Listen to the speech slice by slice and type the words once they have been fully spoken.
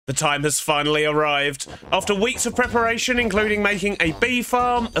The time has finally arrived. After weeks of preparation, including making a bee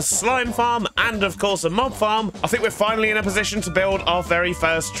farm, a slime farm, and of course a mob farm, I think we're finally in a position to build our very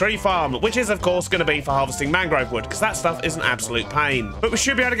first tree farm, which is of course going to be for harvesting mangrove wood, because that stuff is an absolute pain. But we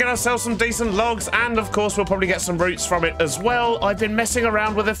should be able to get ourselves some decent logs, and of course we'll probably get some roots from it as well. I've been messing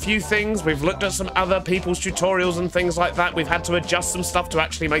around with a few things. We've looked at some other people's tutorials and things like that. We've had to adjust some stuff to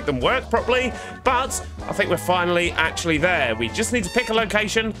actually make them work properly, but I think we're finally actually there. We just need to pick a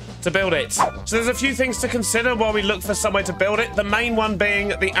location to build it. So there's a few things to consider while we look for somewhere to build it. The main one being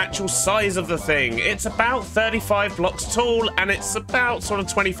the actual size of the thing. It's about 35 blocks tall, and it's about sort of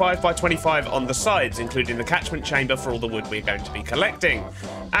 25 by 25 on the sides, including the catchment chamber for all the wood we're going to be collecting.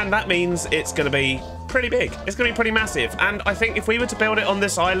 And that means it's going to be pretty big. It's going to be pretty massive. And I think if we were to build it on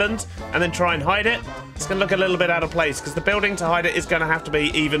this island and then try and hide it, it's going to look a little bit out of place, because the building to hide it is going to have to be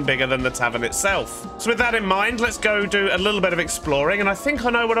even bigger than the tavern itself. So with that in mind, let's go do a little bit of exploring, and I think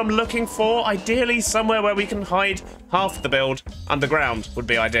I know what I'm looking for. Ideally, somewhere where we can hide half the build underground would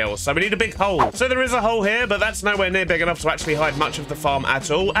be ideal. So we need a big hole. So there is a hole here, but that's nowhere near big enough to actually hide much of the farm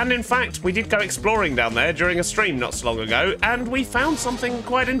at all. And in fact, we did go exploring down there during a stream not so long ago, and we found something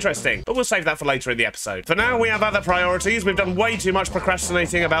quite interesting. But we'll save that for later in the episode. For now, we have other priorities. We've done way too much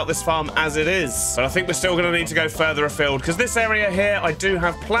procrastinating about this farm as it is. But I think we're still going to need to go further afield, because this area here I do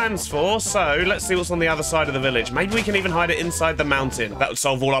have plans for. So let's see what's on the other side of the village. Maybe we can even hide it inside the mountain. That would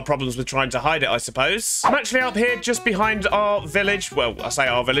solve all our problems with trying to hide it, I suppose. I'm actually up here just behind our village. Well, I say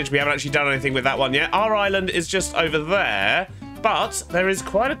our village. We haven't actually done anything with that one yet. Our island is just over there. But there is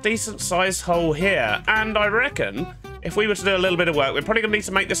quite a decent sized hole here. And I reckon if we were to do a little bit of work, we're probably going to need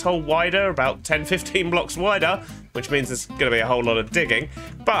to make this hole wider, about 10-15 blocks wider, which means there's going to be a whole lot of digging.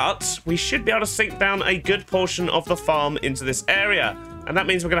 But we should be able to sink down a good portion of the farm into this area. And that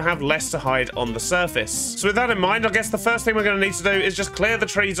means we're going to have less to hide on the surface. So with that in mind, I guess the first thing we're going to need to do is just clear the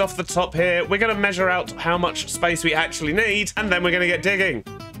trees off the top here. We're going to measure out how much space we actually need, and then we're going to get digging.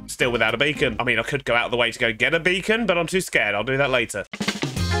 Still without a beacon. I mean, I could go out of the way to go get a beacon, but I'm too scared. I'll do that later.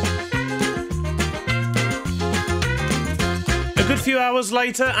 A good few hours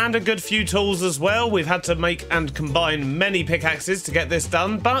later, and a good few tools as well. We've had to make and combine many pickaxes to get this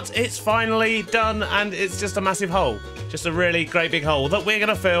done, but it's finally done, and it's just a massive hole. Just a really great big hole that we're going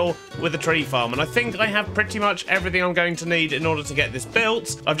to fill with a tree farm. And I think I have pretty much everything I'm going to need in order to get this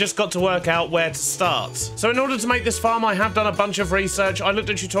built. I've just got to work out where to start. So in order to make this farm, I have done a bunch of research. I looked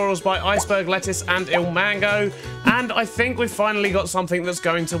at tutorials by Iceberg Lettuce and Il Mango, and I think we've finally got something that's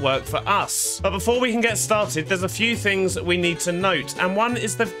going to work for us. But before we can get started, there's a few things that we need to note, and one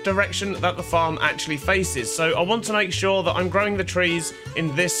is the direction that the farm actually faces. So I want to make sure that I'm growing the trees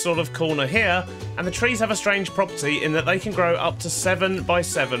in this sort of corner here, and the trees have a strange property in that they can grow up to 7 by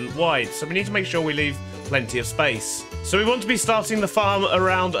 7 wide, so we need to make sure we leave plenty of space. So we want to be starting the farm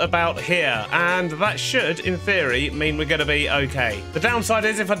around about here, and that should, in theory, mean we're going to be okay. The downside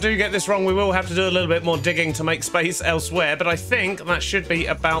is, if I do get this wrong, we will have to do a little bit more digging to make space elsewhere, but I think that should be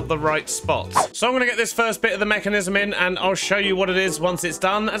about the right spot. So I'm going to get this first bit of the mechanism in, and I'll show you what it is once it's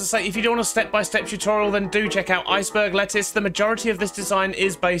done. As I say, if you do want a step-by-step tutorial, then do check out Iceberg Lettuce. The majority of this design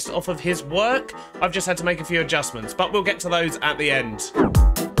is based off of his work. I've just had to make a few adjustments, but we'll get to those at the end.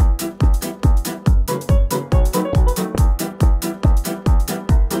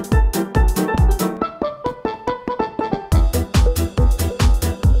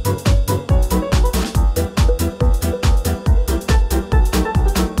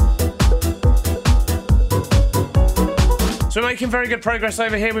 So we're making very good progress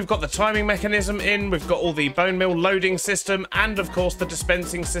over here. We've got the timing mechanism in, we've got all the bone meal loading system, and of course the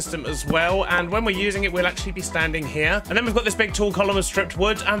dispensing system as well. And when we're using it, we'll actually be standing here. And then we've got this big tall column of stripped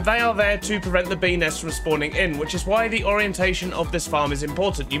wood, and they are there to prevent the bee nests from spawning in, which is why the orientation of this farm is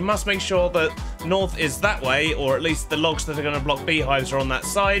important. You must make sure that north is that way, or at least the logs that are going to block beehives are on that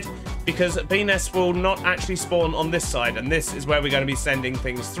side, because bee nests will not actually spawn on this side, and this is where we're going to be sending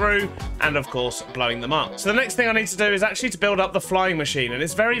things through, and of course blowing them up. So the next thing I need to do is actually to build up the flying machine, and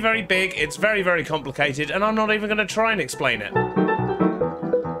it's very, very big, it's very, very complicated, and I'm not even going to try and explain it.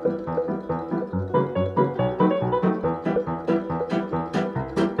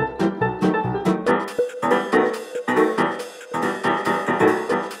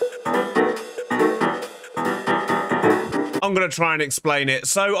 I'm I'm going to try and explain it.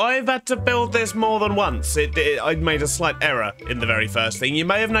 So I've had to build this more than once. I made a slight error in the very first thing. You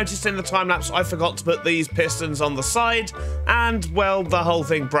may have noticed in the time-lapse I forgot to put these pistons on the side, and, well, the whole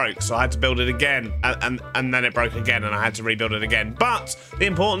thing broke, so I had to build it again, and then it broke again, and I had to rebuild it again. But the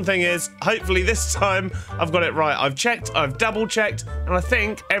important thing is, hopefully this time I've got it right. I've checked, I've double-checked, and I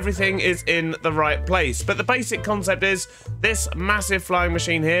think everything is in the right place. But the basic concept is this massive flying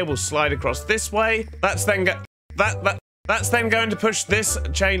machine here will slide across this way. That's then going to push this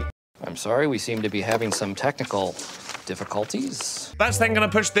chain. I'm sorry, we seem to be having some technical difficulties. That's then going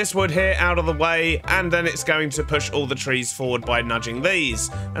to push this wood here out of the way, and then it's going to push all the trees forward by nudging these.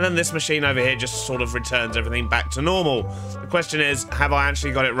 And then this machine over here just sort of returns everything back to normal. The question is, have I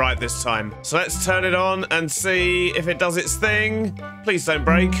actually got it right this time? So let's turn it on and see if it does its thing. Please don't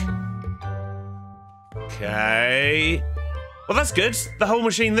break. Okay. Well, that's good. The whole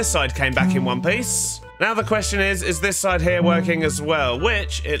machine this side came back in one piece. Now the question is this side here working as well?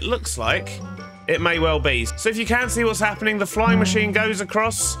 Which, it looks like, it may well be. So if you can see what's happening, the flying machine goes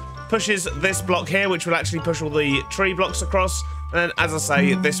across, pushes this block here, which will actually push all the tree blocks across. And then, as I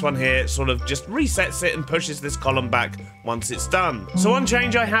say, this one here sort of just resets it and pushes this column back once it's done. So one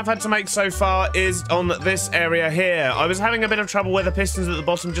change I have had to make so far is on this area here. I was having a bit of trouble where the pistons at the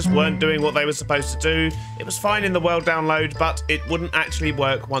bottom just weren't doing what they were supposed to do. It was fine in the world download, but it wouldn't actually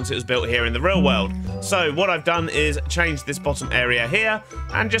work once it was built here in the real world. So what I've done is changed this bottom area here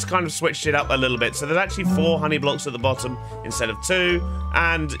and just kind of switched it up a little bit. So there's actually 4 honey blocks at the bottom instead of 2.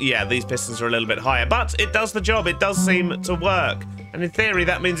 And yeah, these pistons are a little bit higher, but it does the job. It does seem to work. And in theory,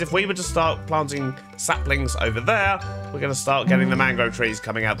 that means if we were to start planting saplings over there, we're going to start getting the mangrove trees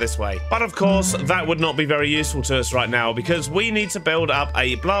coming out this way. But of course, that would not be very useful to us right now because we need to build up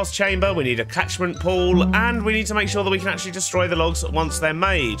a blast chamber, we need a catchment pool, and we need to make sure that we can actually destroy the logs once they're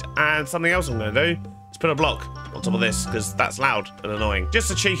made. And something else I'm going to do is put a block on top of this because that's loud and annoying. Just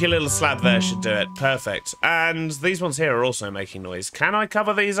a cheeky little slab there should do it. Perfect. And these ones here are also making noise. Can I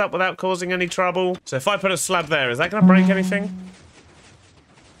cover these up without causing any trouble? So if I put a slab there, is that going to break anything?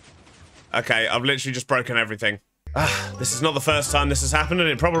 Okay, I've literally just broken everything. This is not the first time this has happened, and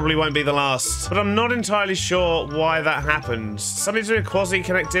it probably won't be the last. But I'm not entirely sure why that happened. Something to do with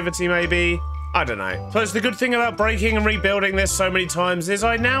quasi-connectivity, maybe? I don't know. So it's the good thing about breaking and rebuilding this so many times is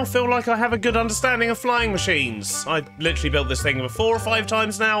I now feel like I have a good understanding of flying machines. I literally built this thing 4 or 5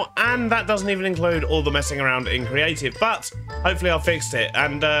 times now, and that doesn't even include all the messing around in creative. But hopefully I've fixed it,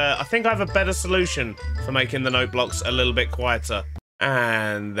 and I think I have a better solution for making the note blocks a little bit quieter.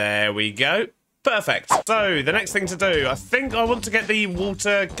 And there we go. Perfect. So, the next thing to do, I think I want to get the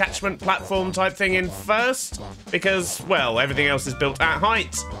water catchment platform type thing in first, because, well, everything else is built at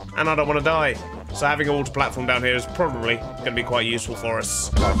height, and I don't want to die. So having a water platform down here is probably going to be quite useful for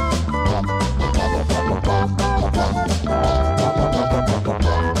us.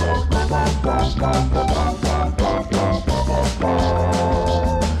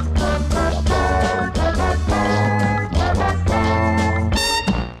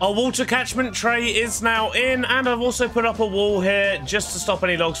 Our water catchment tray is now in, and I've also put up a wall here just to stop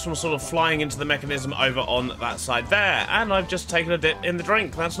any logs from sort of flying into the mechanism over on that side there. And I've just taken a dip in the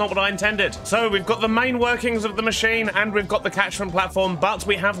drink. That's not what I intended. So we've got the main workings of the machine, and we've got the catchment platform, but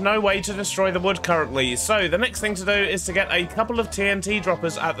we have no way to destroy the wood currently. So the next thing to do is to get a couple of TNT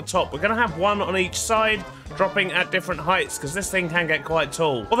droppers at the top. We're going to have one on each side, dropping at different heights, because this thing can get quite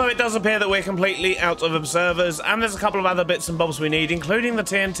tall. Although it does appear that we're completely out of observers, and there's a couple of other bits and bobs we need, including the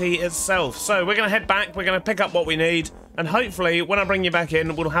TNT itself. So we're going to head back, we're going to pick up what we need, and hopefully when I bring you back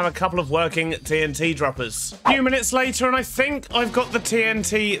in, we'll have a couple of working TNT droppers. A few minutes later, and I think I've got the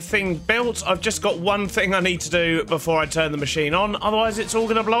TNT thing built. I've just got one thing I need to do before I turn the machine on, otherwise it's all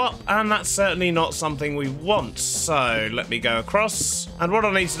going to blow up, and that's certainly not something we want. So let me go across, and what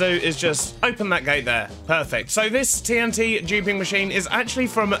I need to do is just open that gate there. Perfect. So this TNT duping machine is actually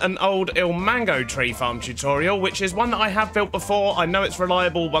from an old mango tree farm tutorial, which is one that I have built before. I know it's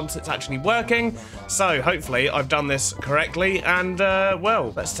reliable once it's actually working, so hopefully I've done this correctly, and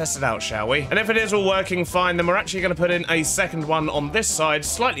well, let's test it out, shall we? And if it is all working fine, then we're actually going to put in a second one on this side,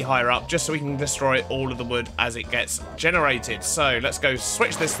 slightly higher up, just so we can destroy all of the wood as it gets generated. So let's go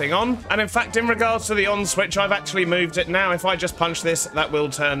switch this thing on, and in fact, in regards to the on switch, I've actually moved it now. If I just punch this, that will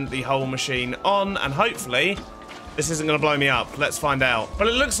turn the whole machine on, and hopefully This isn't going to blow me up. Let's find out. But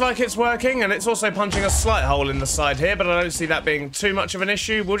it looks like it's working, and it's also punching a slight hole in the side here, but I don't see that being too much of an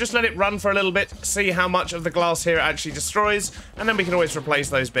issue. We'll just let it run for a little bit, see how much of the glass here it actually destroys, and then we can always replace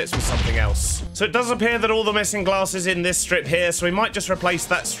those bits with something else. So it does appear that all the missing glass is in this strip here, so we might just replace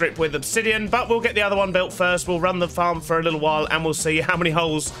that strip with obsidian, but we'll get the other one built first. We'll run the farm for a little while, and we'll see how many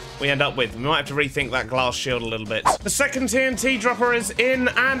holes we end up with. We might have to rethink that glass shield a little bit. The second TNT dropper is in,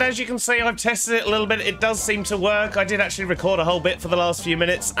 and as you can see, I've tested it a little bit. It does seem to work. I did actually record a whole bit for the last few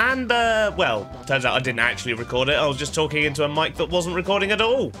minutes, and well, turns out I didn't actually record it. I was just talking into a mic that wasn't recording at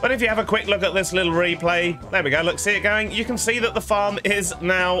all. But if you have a quick look at this little replay, there we go, look, see it going? You can see that the farm is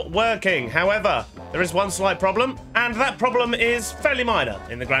now working. However, there is one slight problem, and that problem is fairly minor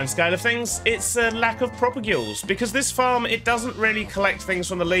in the grand scale of things. It's a lack of propagules, because this farm, it doesn't really collect things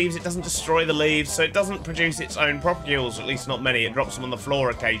from the leaves, it doesn't destroy the leaves, so it doesn't produce its own propagules, at least not many. It drops them on the floor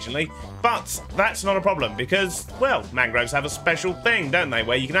occasionally, but that's not a problem because, well, mangroves have a special thing, don't they,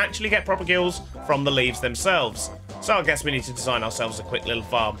 where you can actually get propagules from the leaves themselves. So I guess we need to design ourselves a quick little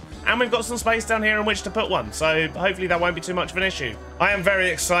farm. And we've got some space down here in which to put one, so hopefully that won't be too much of an issue. I am very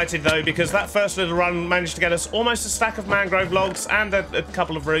excited though, because that first little run managed to get us almost a stack of mangrove logs and a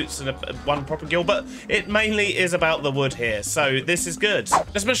couple of roots and one propagule, but it mainly is about the wood here, so this is good.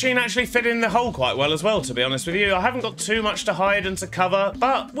 This machine actually fit in the hole quite well as well, to be honest with you. I haven't got too much to hide and to cover,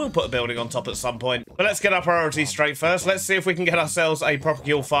 but we'll put a building on top at some point. But let's get our priorities straight first. Let's see if we can get ourselves a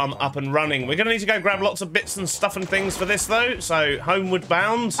propagule farm up and running. We're going to need to go grab lots of bits and stuff and things for this though, so homeward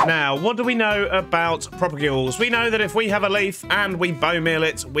bound. Now, what do we know about propagules? We know that if we have a leaf and we bone meal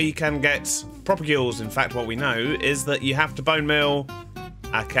it, we can get propagules. In fact, what we know is that you have to bone meal...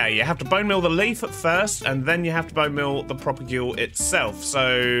 Okay, you have to bone meal the leaf at first, and then you have to bone meal the propagule itself.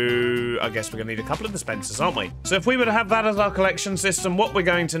 So I guess we're going to need a couple of dispensers, aren't we? So if we were to have that as our collection system, what we're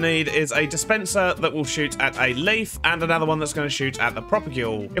going to need is a dispenser that will shoot at a leaf and another one that's going to shoot at the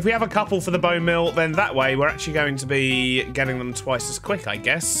propagule. If we have a couple for the bone meal, then that way we're actually going to be getting them twice as quick, I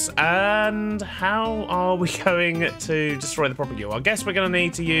guess. And how are we going to destroy the propagule? I guess we're going to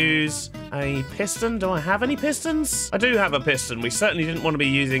need to use a piston. Do I have any pistons? I do have a piston. We certainly didn't want to be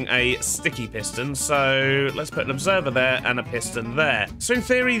using a sticky piston, so let's put an observer there and a piston there. So in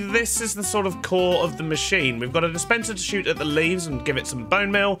theory, this is the sort of core of the machine. We've got a dispenser to shoot at the leaves and give it some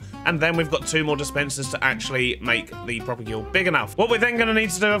bone meal, and then we've got two more dispensers to actually make the propagule big enough. What we're then going to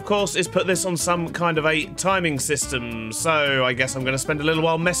need to do, of course, is put this on some kind of a timing system. So I guess I'm going to spend a little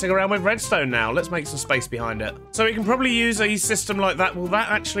while messing around with redstone now. Let's make some space behind it. So we can probably use a system like that. Will that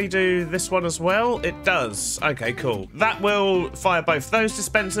actually do this one as well? It does. Okay, cool. That will fire both those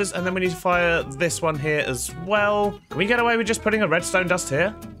dispensers, and then we need to fire this one here as well. Can we get away with just putting a redstone dust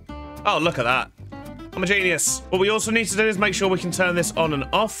here? Oh, look at that. I'm a genius. What we also need to do is make sure we can turn this on and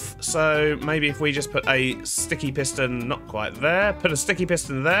off. So maybe if we just put a sticky piston, not quite there, put a sticky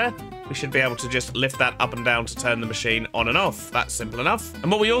piston there, we should be able to just lift that up and down to turn the machine on and off. That's simple enough. And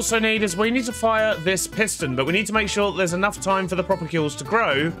what we also need is we need to fire this piston, but we need to make sure that there's enough time for the propagules to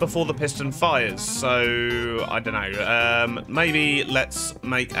grow before the piston fires. So, I don't know. Maybe let's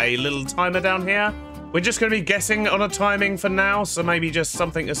make a little timer down here. We're just going to be guessing on a timing for now, so maybe just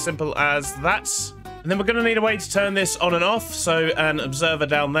something as simple as that. And then we're going to need a way to turn this on and off, so an observer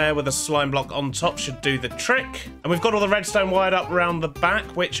down there with a slime block on top should do the trick. And we've got all the redstone wired up around the back,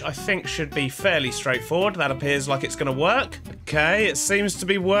 which I think should be fairly straightforward. That appears like it's going to work. Okay, it seems to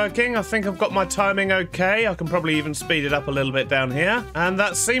be working. I think I've got my timing okay. I can probably even speed it up a little bit down here. And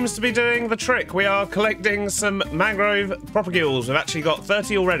that seems to be doing the trick. We are collecting some mangrove propagules. We've actually got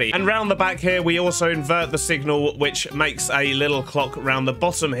 30 already. And round the back here, we also invert the signal, which makes a little clock round the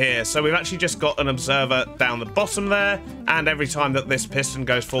bottom here. So we've actually just got an observer down the bottom there, and every time that this piston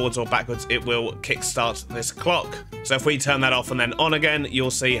goes forwards or backwards, it will kickstart this clock. So if we turn that off and then on again, you'll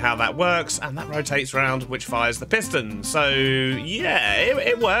see how that works, and that rotates around, which fires the piston. So yeah,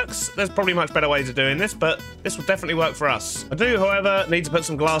 it works. There's probably much better ways of doing this, but this will definitely work for us. I do, however, need to put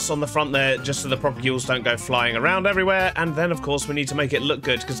some glass on the front there just so the propagules don't go flying around everywhere, and then of course we need to make it look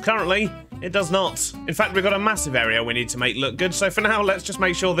good, because currently it does not. In fact, we've got a massive area we need to make look good, so for now let's just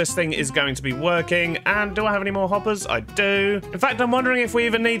make sure this thing is going to be working. And do I have any more hoppers? I do. In fact, I'm wondering if we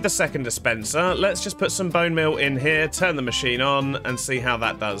even need the second dispenser. Let's just put some bone meal in here, turn the machine on, and see how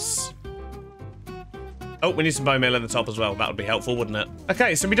that does. Oh, we need some bone meal in the top as well. That would be helpful, wouldn't it?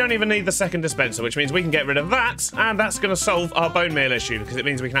 Okay, so we don't even need the second dispenser, which means we can get rid of that, and that's going to solve our bone meal issue, because it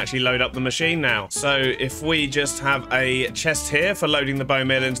means we can actually load up the machine now. So if we just have a chest here for loading the bone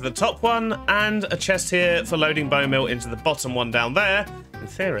meal into the top one, and a chest here for loading bone meal into the bottom one down there, in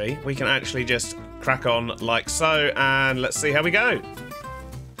theory, we can actually just crack on like so, and let's see how we go.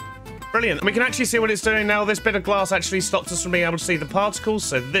 Brilliant. And we can actually see what it's doing now. This bit of glass actually stopped us from being able to see the particles,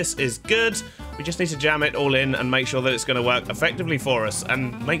 so this is good. We just need to jam it all in and make sure that it's going to work effectively for us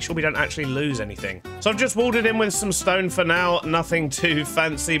and make sure we don't actually lose anything. So I've just walled it in with some stone for now. Nothing too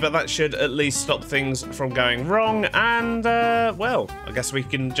fancy, but that should at least stop things from going wrong. And, well, I guess we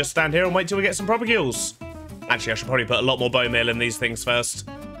can just stand here and wait till we get some propagules. Actually, I should probably put a lot more bone meal in these things first.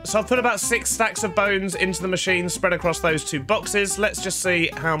 So I've put about 6 stacks of bones into the machine spread across those 2 boxes. Let's just see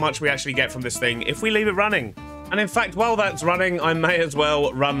how much we actually get from this thing if we leave it running. And in fact, while that's running, I may as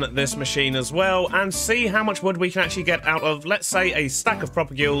well run this machine as well and see how much wood we can actually get out of, let's say, a stack of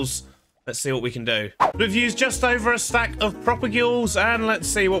propagules. Let's see what we can do. We've used just over a stack of propagules, and let's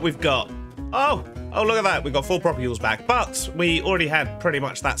see what we've got. Oh, look at that. We got 4 propagules back, but we already had pretty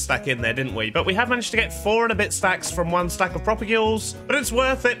much that stack in there, didn't we? But we have managed to get 4 and a bit stacks from 1 stack of propagules, but it's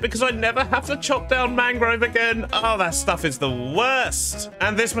worth it because I never have to chop down mangrove again. Oh, that stuff is the worst.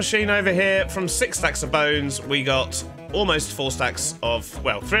 And this machine over here, from 6 stacks of bones, we got almost 4 stacks of,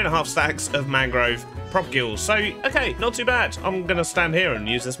 well, 3.5 stacks of mangrove propagules. So, okay, not too bad. I'm going to stand here and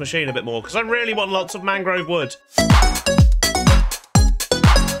use this machine a bit more because I really want lots of mangrove wood.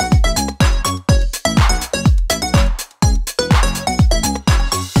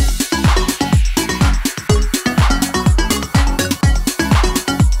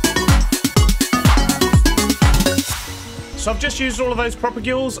 So I've just used all of those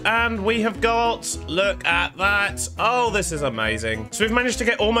propagules and we have got, look at that. Oh, this is amazing. So we've managed to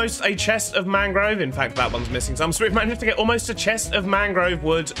get almost a chest of mangrove. In fact, that one's missing some. So we've managed to get almost a chest of mangrove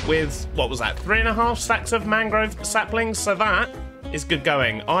wood with, what was that, 3.5 stacks of mangrove saplings. So that is good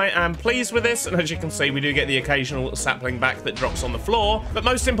going. I am pleased with this, and as you can see, we do get the occasional sapling back that drops on the floor, but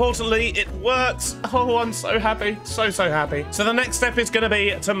most importantly, it works. Oh, I'm so happy. So happy. So the next step is going to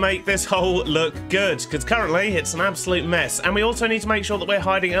be to make this hole look good, because currently it's an absolute mess, and we also need to make sure that we're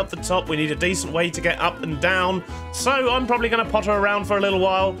hiding up the top. We need a decent way to get up and down, so I'm probably going to potter around for a little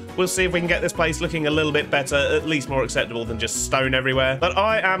while. We'll see if we can get this place looking a little bit better, at least more acceptable than just stone everywhere, but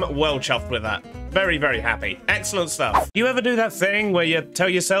I am well chuffed with that. Very happy. Excellent stuff. You ever do that thing where you tell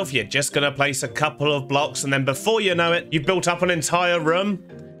yourself you're just gonna place a couple of blocks and then before you know it, you've built up an entire room?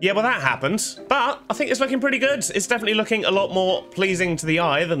 Yeah, well, that happened, but I think it's looking pretty good. It's definitely looking a lot more pleasing to the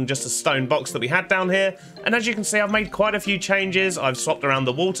eye than just a stone box that we had down here. And as you can see, I've made quite a few changes. I've swapped around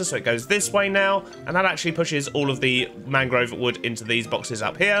the water so it goes this way now, and that actually pushes all of the mangrove wood into these boxes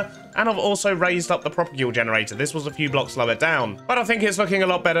up here. And I've also raised up the propagule generator. This was a few blocks lower down, but I think it's looking a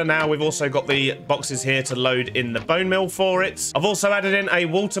lot better now. We've also got the boxes here to load in the bone mill for it. I've also added in a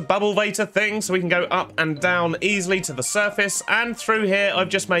water bubble vator thing so we can go up and down easily to the surface. And through here, I've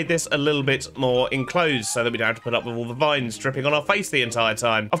just made this a little bit more enclosed so that we don't have to put up with all the vines dripping on our face the entire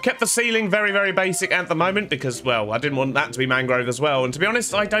time. I've kept the ceiling very basic at the moment because, well, I didn't want that to be mangrove as well. And to be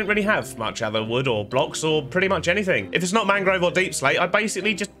honest, I don't really have much other wood or blocks or pretty much anything. If it's not mangrove or deep slate, I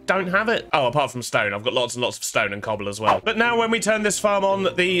basically just don't have it. Oh, apart from stone. I've got lots and lots of stone and cobble as well. But now when we turn this farm on,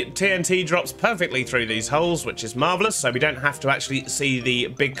 the TNT drops perfectly through these holes, which is marvelous. So we don't have to actually see the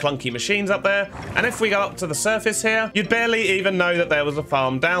big clunky machines up there. And if we go up to the surface here, you'd barely even know that there was a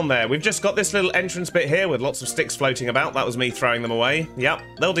farm down there. We've just got this little entrance bit here with lots of sticks floating about. That was me throwing them away. Yep,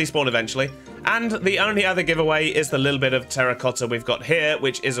 they'll despawn eventually. And the only other giveaway is the little bit of terracotta we've got here,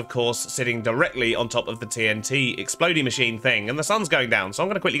 which is, of course, sitting directly on top of the TNT exploding machine thing. And the sun's going down, so I'm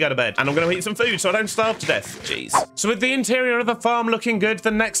going to quickly go to bed. And I'm going to eat some food so I don't starve to death. Jeez. So with the interior of the farm looking good,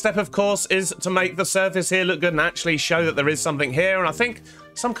 the next step, of course, is to make the surface here look good and actually show that there is something here. And I think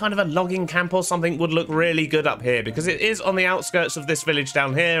some kind of a logging camp or something would look really good up here because it is on the outskirts of this village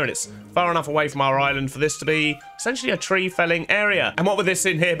down here and it's far enough away from our island for this to be essentially a tree felling area. And what with this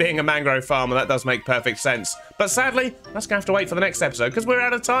in here being a mangrove farm, that does make perfect sense. But sadly, that's going to have to wait for the next episode because we're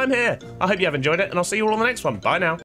out of time here. I hope you have enjoyed it and I'll see you all on the next one. Bye now.